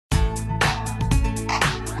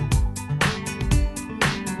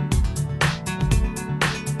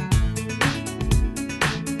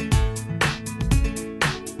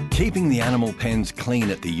Keeping the animal pens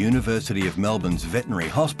clean at the University of Melbourne's Veterinary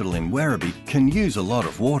Hospital in Werribee can use a lot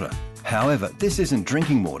of water. However, this isn't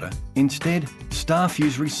drinking water. Instead, staff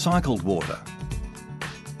use recycled water.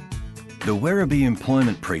 The Werribee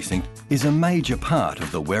Employment Precinct is a major part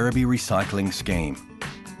of the Werribee Recycling Scheme.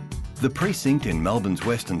 The precinct in Melbourne's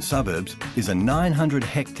western suburbs is a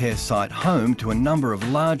 900-hectare site home to a number of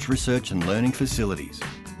large research and learning facilities.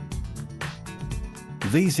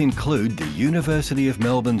 These include the University of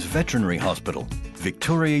Melbourne's Veterinary Hospital,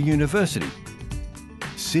 Victoria University,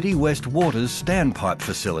 City West Water's Standpipe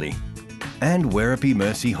Facility, and Werribee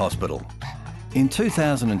Mercy Hospital. In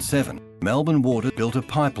 2007, Melbourne Water built a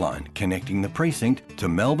pipeline connecting the precinct to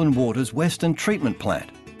Melbourne Water's Western Treatment Plant,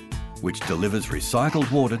 which delivers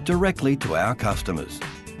recycled water directly to our customers.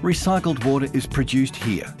 Recycled water is produced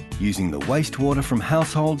here, using the wastewater from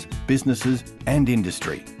households, businesses and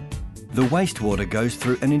industry. The wastewater goes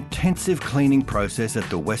through an intensive cleaning process at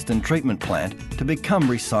the Western Treatment Plant to become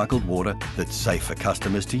recycled water that's safe for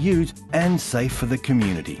customers to use and safe for the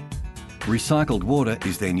community. Recycled water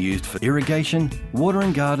is then used for irrigation,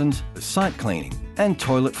 watering gardens, site cleaning and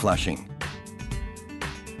toilet flushing.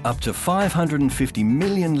 Up to 550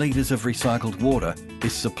 million litres of recycled water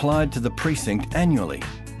is supplied to the precinct annually.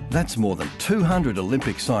 That's more than 200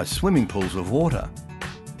 Olympic-sized swimming pools of water.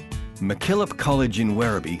 MacKillop College in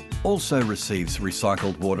Werribee also receives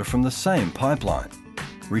recycled water from the same pipeline.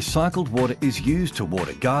 Recycled water is used to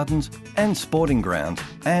water gardens and sporting grounds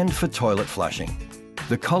and for toilet flushing.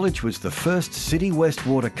 The college was the first City West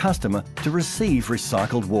Water customer to receive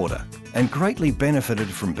recycled water and greatly benefited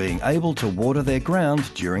from being able to water their grounds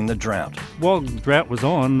during the drought. While the drought was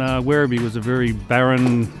on, Werribee was a very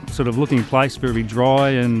barren sort of looking place, very dry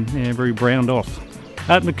and very browned off.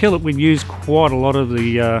 At MacKillop we'd use quite a lot of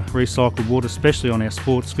the recycled water, especially on our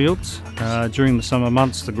sports fields. During the summer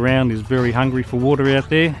months the ground is very hungry for water out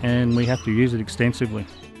there and we have to use it extensively.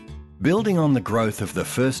 Building on the growth of the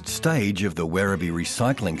first stage of the Werribee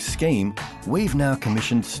Recycling Scheme, we've now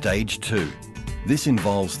commissioned Stage 2. This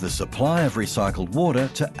involves the supply of recycled water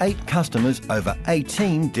to 8 customers over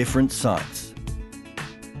 18 different sites.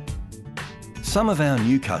 Some of our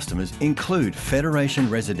new customers include Federation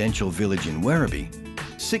Residential Village in Werribee,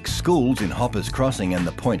 6 schools in Hoppers Crossing and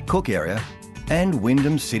the Point Cook area, and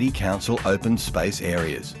Wyndham City Council open space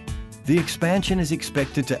areas. The expansion is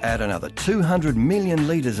expected to add another 200 million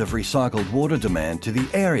litres of recycled water demand to the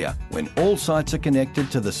area when all sites are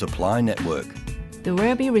connected to the supply network. The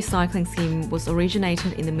Werribee Recycling Scheme was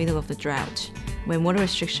originated in the middle of the drought, when water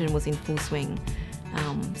restriction was in full swing.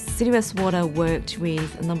 City West Water worked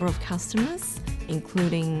with a number of customers,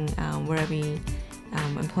 including Werribee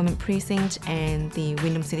Employment Precinct and the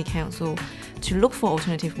Wyndham City Council, to look for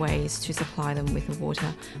alternative ways to supply them with the water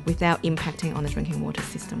without impacting on the drinking water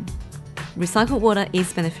system. Recycled water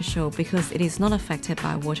is beneficial because it is not affected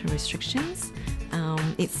by water restrictions.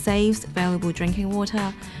 It saves valuable drinking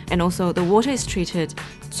water, and also the water is treated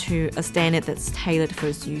to a standard that's tailored for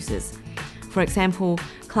its users. For example,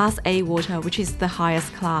 Class A water, which is the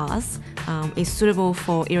highest class, is suitable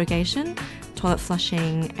for irrigation, toilet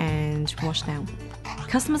flushing and washdown.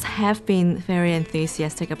 Customers have been very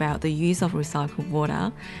enthusiastic about the use of recycled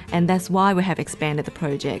water, and that's why we have expanded the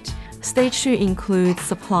project. Stage 2 includes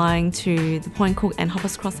supplying to the Point Cook and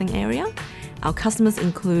Hoppers Crossing area. Our customers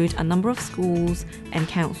include a number of schools and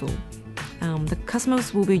council. The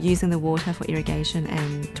customers will be using the water for irrigation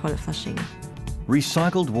and toilet flushing.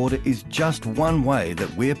 Recycled water is just one way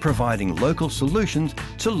that we're providing local solutions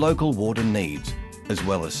to local water needs, as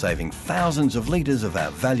well as saving thousands of litres of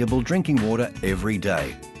our valuable drinking water every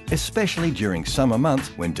day, especially during summer months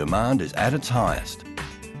when demand is at its highest.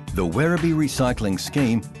 The Werribee Recycling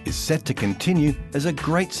Scheme is set to continue as a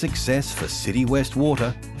great success for City West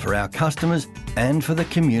Water, for our customers and for the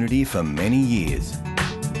community for many years.